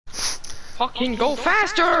Fucking go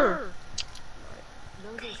faster!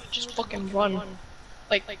 Just fucking run.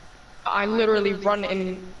 Like, I literally run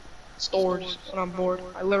in stores when I'm bored.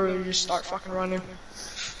 I literally just start fucking running.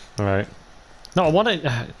 Alright. No, I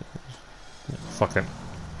wanna... Fuck it.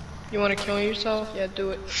 You wanna kill yourself? Yeah, do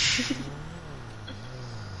it.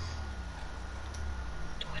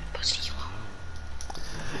 Do it, pussy.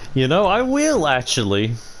 You know, I will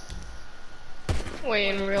actually. Wait,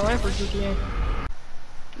 in real life or GTA?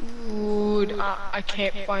 Dude, I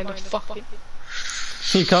can't find a fucking...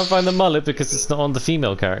 You can't find the mullet because it's not on the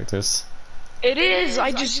female characters. It is!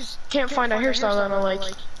 I just can't find a hairstyle that I like.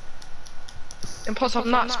 And plus, I'm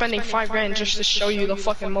not spending $5 just to show you the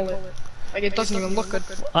fucking mullet. Like, it doesn't even look good.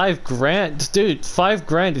 $5, dude.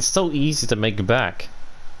 $5 is so easy to make back.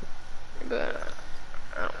 But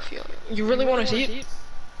I don't feel it. You really want to see it?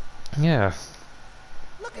 Yeah.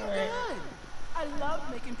 Look at that! I love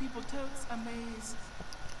making people totes amazed.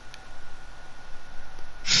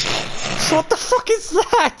 What the fuck is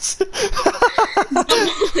that?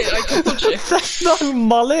 I told you. That's not a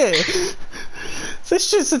mullet. This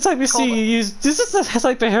is just the type you see you use. This is the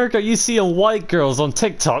type of haircut you see on white girls on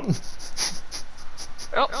TikTok.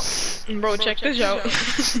 Oh, bro, check this out.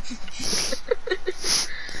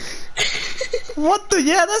 What the?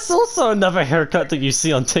 Yeah, that's also another haircut that you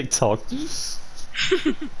see on TikTok.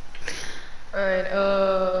 Alright,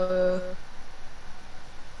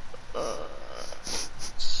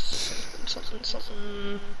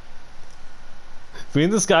 something. Me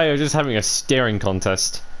and this guy are just having a staring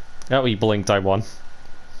contest. Oh, he blinked, I won.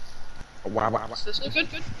 Wow. Does this look good?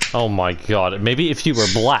 Oh my god, maybe if you were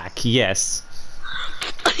black, yes.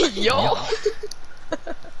 Yo!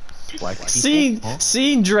 Black people?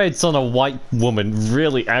 Seeing dreads on a white woman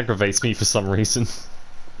really aggravates me for some reason.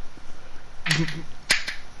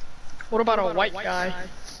 What about a white guy?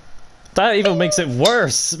 That even makes it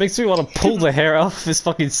worse. It makes me want to pull the hair off his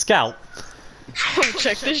fucking scalp.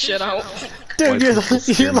 Check this shit out. Dude,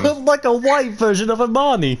 you look like a white version of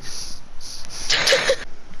Imani.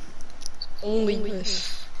 Only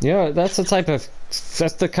this. Yeah, that's the type of...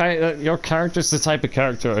 That's the kind... your character's the type of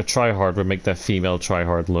character a tryhard would make that female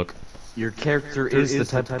tryhard look. Your character is the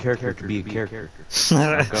type of character to be a character.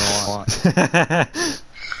 Not gonna lie.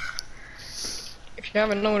 If you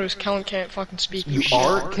haven't noticed, Kellen can't fucking speak. You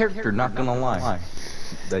are a character, not gonna lie.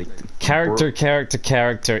 Like,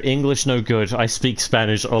 Character. English no good. I speak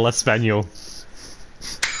Spanish. Hola Español.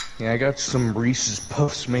 yeah, I got some Reese's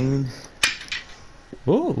Puffs, man.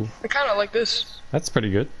 Ooh, I kinda like this. that's pretty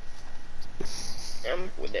good.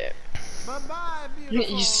 With that. Bye-bye, You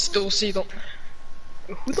beautiful. still see the...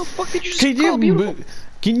 Who the fuck did you just Can call beautiful?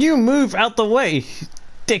 Can you move out the way,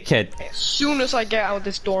 dickhead? As soon as I get out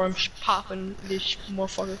this door, I'm popping this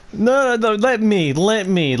motherfucker. No,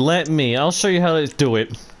 let me. I'll show you how to do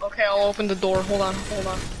it. Okay, I'll open the door. Hold on.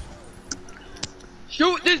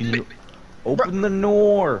 Shoot this bitch! Open the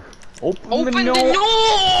door! Open the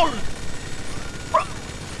door!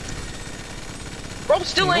 Bro,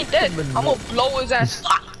 still ain't dead. I'm gonna blow his ass.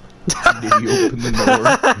 Did you open the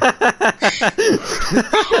door?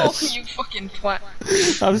 Oh, you fucking twat.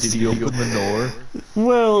 Did you open the door?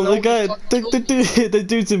 Well, No, the guy, fucking the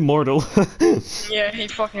dude's immortal. Yeah, he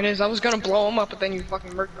fucking is. I was gonna blow him up, but then you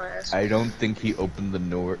fucking murked my ass. I don't think he opened the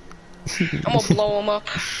door. I'm gonna blow him up.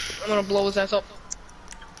 I'm gonna blow his ass up.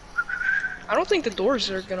 I don't think the doors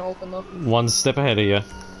are gonna open up. One step ahead of you.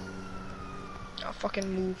 I'll fucking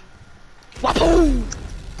move. Wapoom!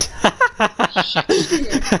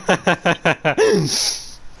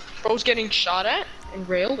 Bro's getting shot at and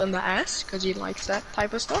railed in the ass because he likes that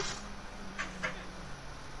type of stuff.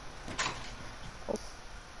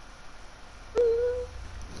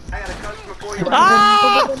 I got a customer for you.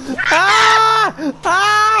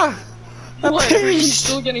 What? Are you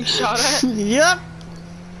still getting shot at? Yep.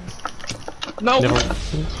 No. Never.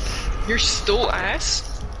 You're still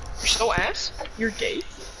ass? You're still ass? You're gay?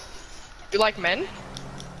 You like men?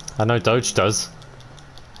 I know Doge does.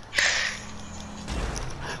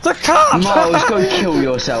 The cops! Miles, go kill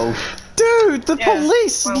yourself. Dude, the Yeah,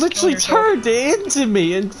 police Miles, literally kill yourself. turned into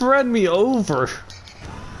me and ran me over.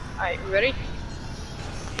 Alright, you ready?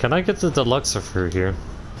 Can I get the deluxe through here?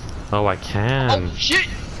 Oh, I can. Oh shit!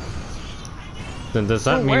 Then does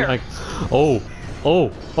that From mean where? I... Oh!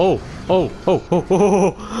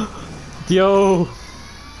 Yo!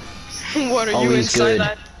 What are Oh, you he's inside good.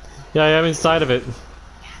 that? Yeah, I am inside of it.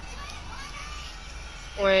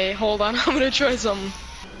 Wait, hold on, I'm gonna try something.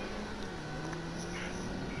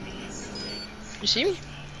 You see me?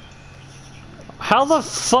 How the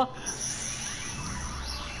fuck?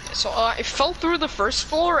 So I fell through the first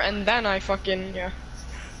floor and then I fucking, yeah.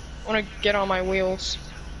 I wanna get on my wheels.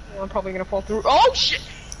 I'm probably gonna fall through. Oh shit!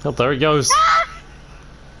 Oh, there he goes.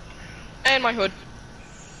 And my hood.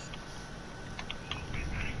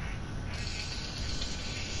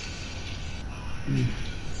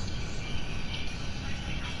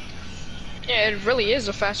 Yeah, it really is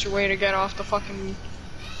a faster way to get off the fucking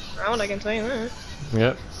ground, I can tell you that.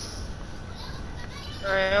 Yep.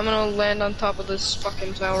 Alright, I'm gonna land on top of this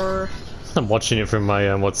fucking tower. I'm watching it from my,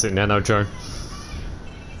 nano drone.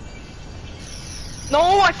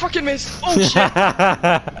 No, I fucking missed! Oh shit!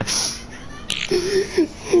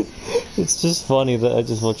 It's just funny that I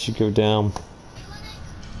just watch you go down.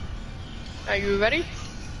 Are you ready?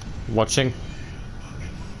 Watching.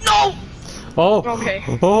 No! Oh! Okay.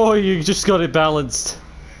 Oh, you just got it balanced.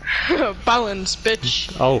 Balance,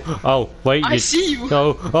 bitch. Oh, wait. I see you.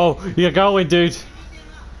 Oh, you're going, dude.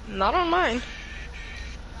 Not on mine.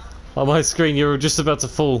 On my screen, you were just about to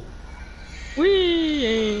fall.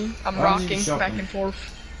 Whee! I'm rocking back and forth.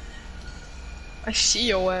 I see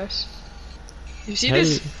your ass. You see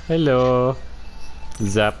this? Hello.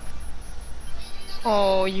 Zap.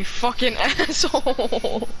 Oh, you fucking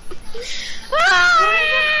asshole!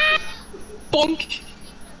 Ah! Bonk!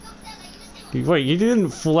 Wait, you didn't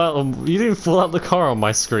fall out. You didn't fall out the car on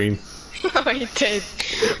my screen. I did.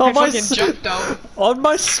 On I my fucking jumped out. On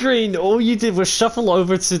my screen, all you did was shuffle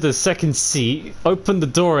over to the second seat, open the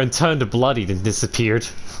door, and turn to bloodied and disappeared.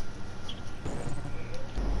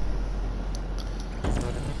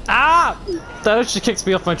 Ah! That actually kicks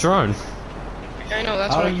me off my drone. I know,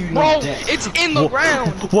 that's How what are you Bro, not dead? it's in the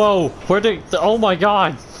ground! Whoa, where did... Oh my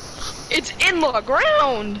god! It's in the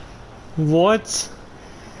ground! What?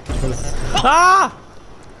 Ah!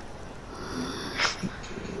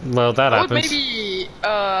 Well, that I would happened. maybe,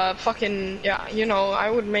 fucking, yeah, you know, I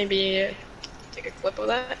would maybe take a clip of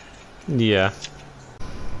that. Yeah.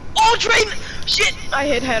 Oh, train! Shit! I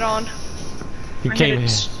hit head on. You I came hit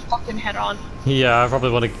here. it fucking head on. Yeah, I probably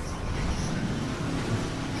want to...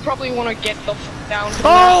 Probably want to get the fuck down. From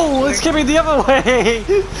Oh! that. It's coming the other way!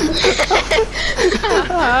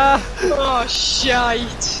 Oh,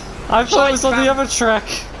 shite. I thought it was on the other track.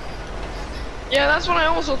 Yeah, that's what I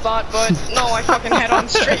also thought, but no, I fucking head on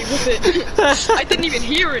straight with it. I didn't even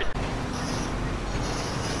hear it.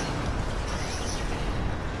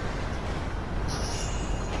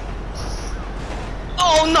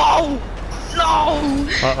 Oh no! No!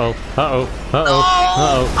 Uh-oh. Uh-oh. Uh-oh. No!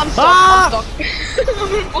 Uh-oh. I'm stuck. Ah! I'm stuck. I'm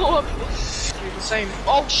gonna blow up. Do the same.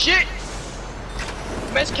 Oh shit!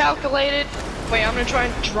 Miscalculated. Wait, I'm gonna try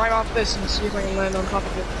and drive off this and see if I can land on top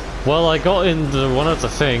of it. Well, I got into one of the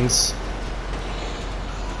things,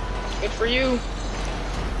 Good for you.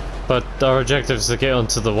 but our objective is to get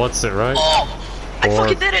onto the what's it, right? Oh! I Or-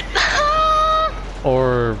 fucking did it!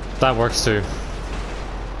 Or that works too.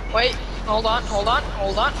 Wait, hold on, hold on,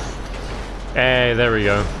 hold on. Hey, there we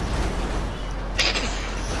go.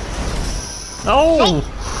 Oh!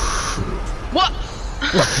 What?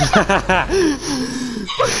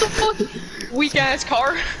 What the fuck? Weak ass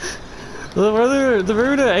car. The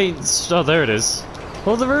Veruna ain't. Oh, there it is.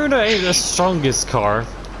 Well, the Veruna ain't the strongest car.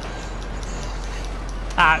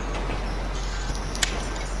 Ah.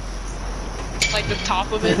 Like the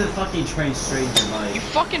top of it. The fucking train straight into my. You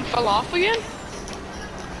fucking fell off again?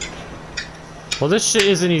 Well, this shit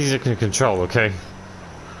isn't easy to control, okay?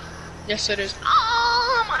 Yes, it is.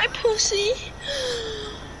 Oh, my pussy.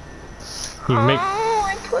 You make Oh,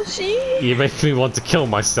 my pussy. you make me want to kill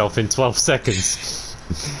myself in 12 seconds.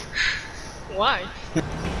 Why?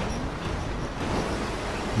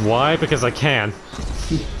 Why? Because I can.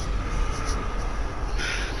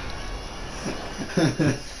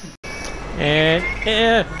 And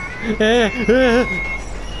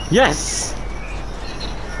yes.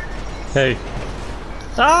 Hey.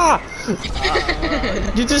 Ah!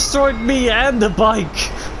 You destroyed me and the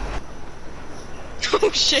bike.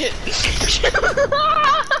 Oh shit.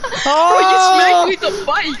 Oh! Bro, you smacked me with the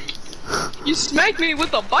bike. You smacked me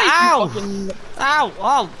with the bike. Ow! You fucking... Ow!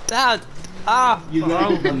 Oh, Dad! Ah! You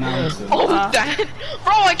got over the mountain. Oh, Dad.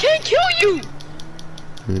 Bro, I can't kill you.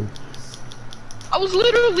 I was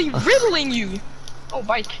literally riddling you. Oh,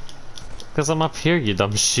 bike. Because I'm up here, you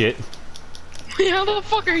dumb shit. How the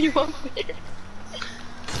fuck are you up there?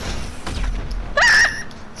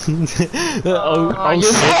 oh you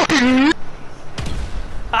shit.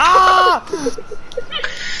 Ah!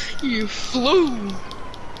 You flew.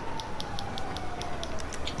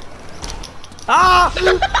 Ah!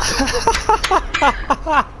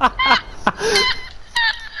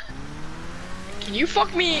 Can you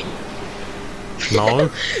fuck me? No.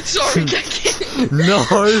 Sorry, that came... No,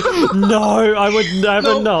 no, I would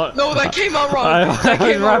never not. No, that came out wrong. I That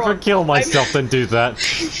would came out rather wrong. kill myself than do that.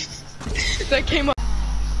 That came out.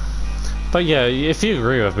 But yeah, if you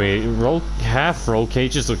agree with me, half roll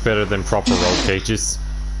cages look better than proper roll cages.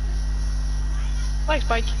 Thanks,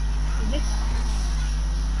 Mike.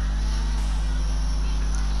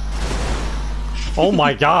 Oh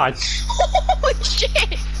my god! Holy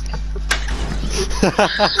shit!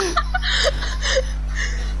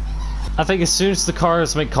 I think as soon as the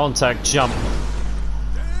cars make contact, jump.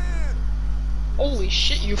 Holy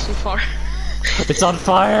shit, you flew far. It's on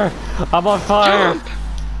fire! I'm on fire! Jump!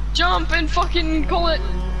 Jump and fucking call it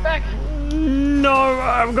back. No,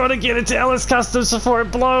 I'm gonna get into Ellis Customs before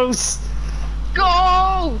it blows! Go!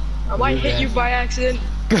 I might hit you by accident.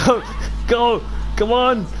 Go! Go! Come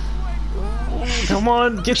on! Come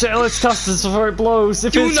on, get to Ellis Customs before it blows!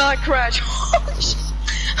 If Do it's... not crash. Oh, shit.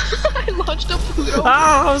 I launched a Pluto.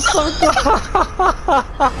 Ah, I was so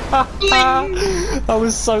close! I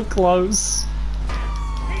was so close.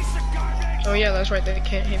 Oh yeah, that's right, they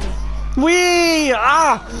can't hit me. Wee!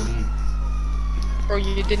 Ah! Bro,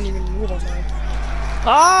 you didn't even move on mine.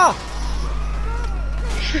 Ah!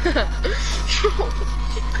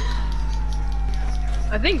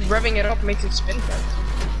 I think revving it up makes it spin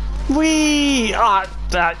faster. Wee! Ah,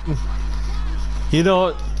 that... You know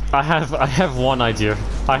what? I have one idea.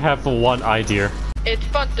 I have one idea. It's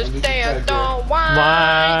fun to stay at the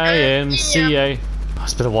YMCA. Oh,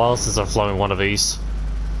 it's been a while since I've flown one of these.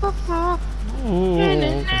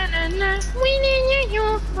 Ooh.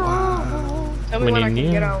 Tell me when I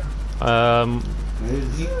can get out.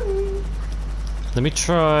 Let me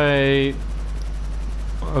try.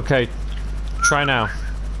 Okay, try now.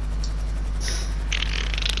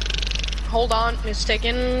 Hold on, it's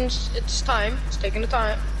taking its time. It's taking the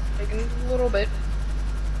time. Taking a little bit.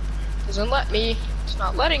 Doesn't let me. It's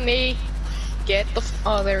not letting me. Get the.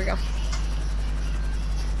 Oh, there we go.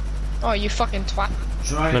 Oh, you fucking twat.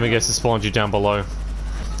 Let me guess, it spawned you down below.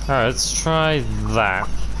 Alright, let's try that.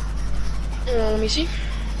 Let me see.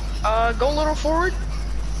 Go a little forward.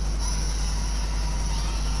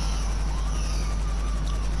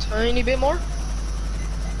 Tiny bit more.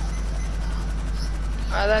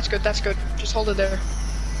 That's good, that's good. Just hold it there.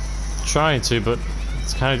 Trying to, but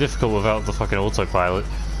it's kind of difficult without the fucking autopilot.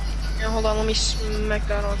 Yeah, hold on, let me smack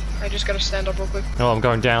that on. I just gotta stand up real quick. Oh, I'm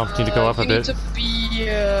going down. Need to go up a bit. You need to be,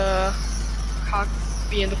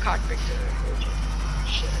 be in the cockpit.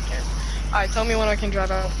 Shit, I can't. Alright, tell me when I can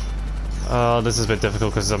drive out. This is a bit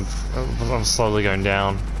difficult because I'm slowly going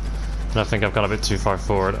down. And I think I've gone a bit too far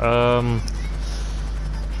forward.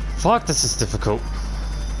 Fuck, this is difficult.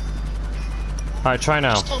 Alright, try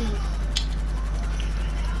now.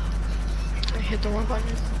 I hit the wrong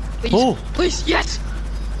button. Please, Ooh. please, yes!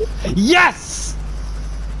 Yes!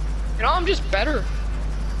 You know, I'm just better.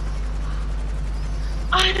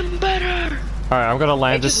 I am better! Alright, I'm gonna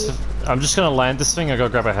land this. I'm just gonna land this thing and go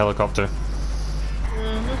grab a helicopter.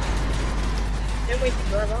 Can't wait to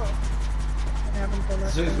drive out. I haven't done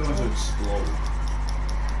that. So it's going to explode.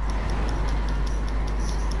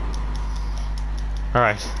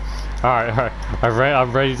 Alright. Alright.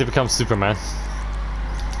 I'm ready to become Superman.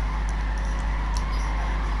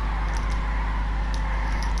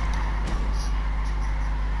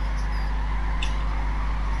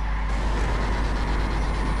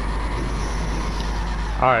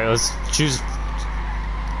 Alright, let's choose.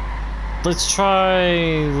 Let's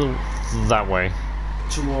try that way.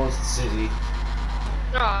 Towards the city.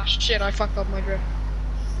 Ah, shit, I fucked up my drift.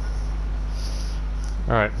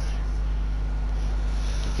 Alright,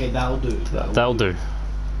 Okay, that'll do. that'll do.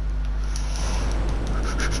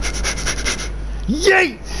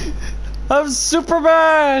 Yay! I'm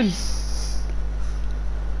Superman!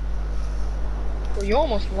 Well, you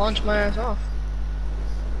almost launched my ass off.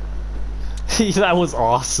 That was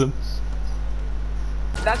awesome.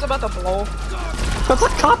 That's about to blow. That's a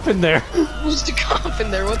cop in there! Who's the cop in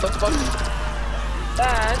there? What the fuck?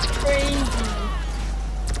 That's crazy.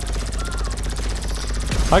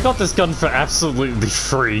 I got this gun for absolutely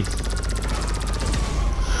free.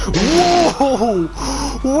 Whoa!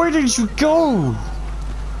 Where did you go?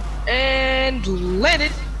 And land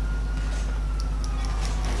it.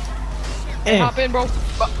 Hop in, bro.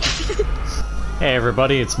 Hey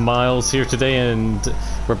everybody, it's Miles here today, and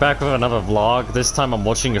we're back with another vlog. This time I'm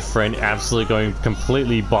watching a friend absolutely going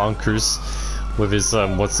completely bonkers with his,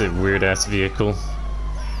 weird ass vehicle.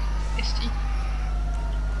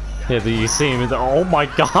 Yeah, you see him, oh my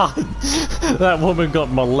god! That woman got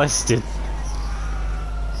molested.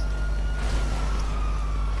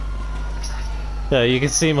 Yeah, you can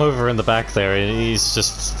see him over in the back there, and she's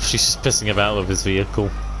just pissing about with his vehicle.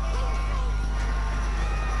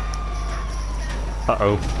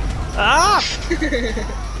 Uh-oh. Ah!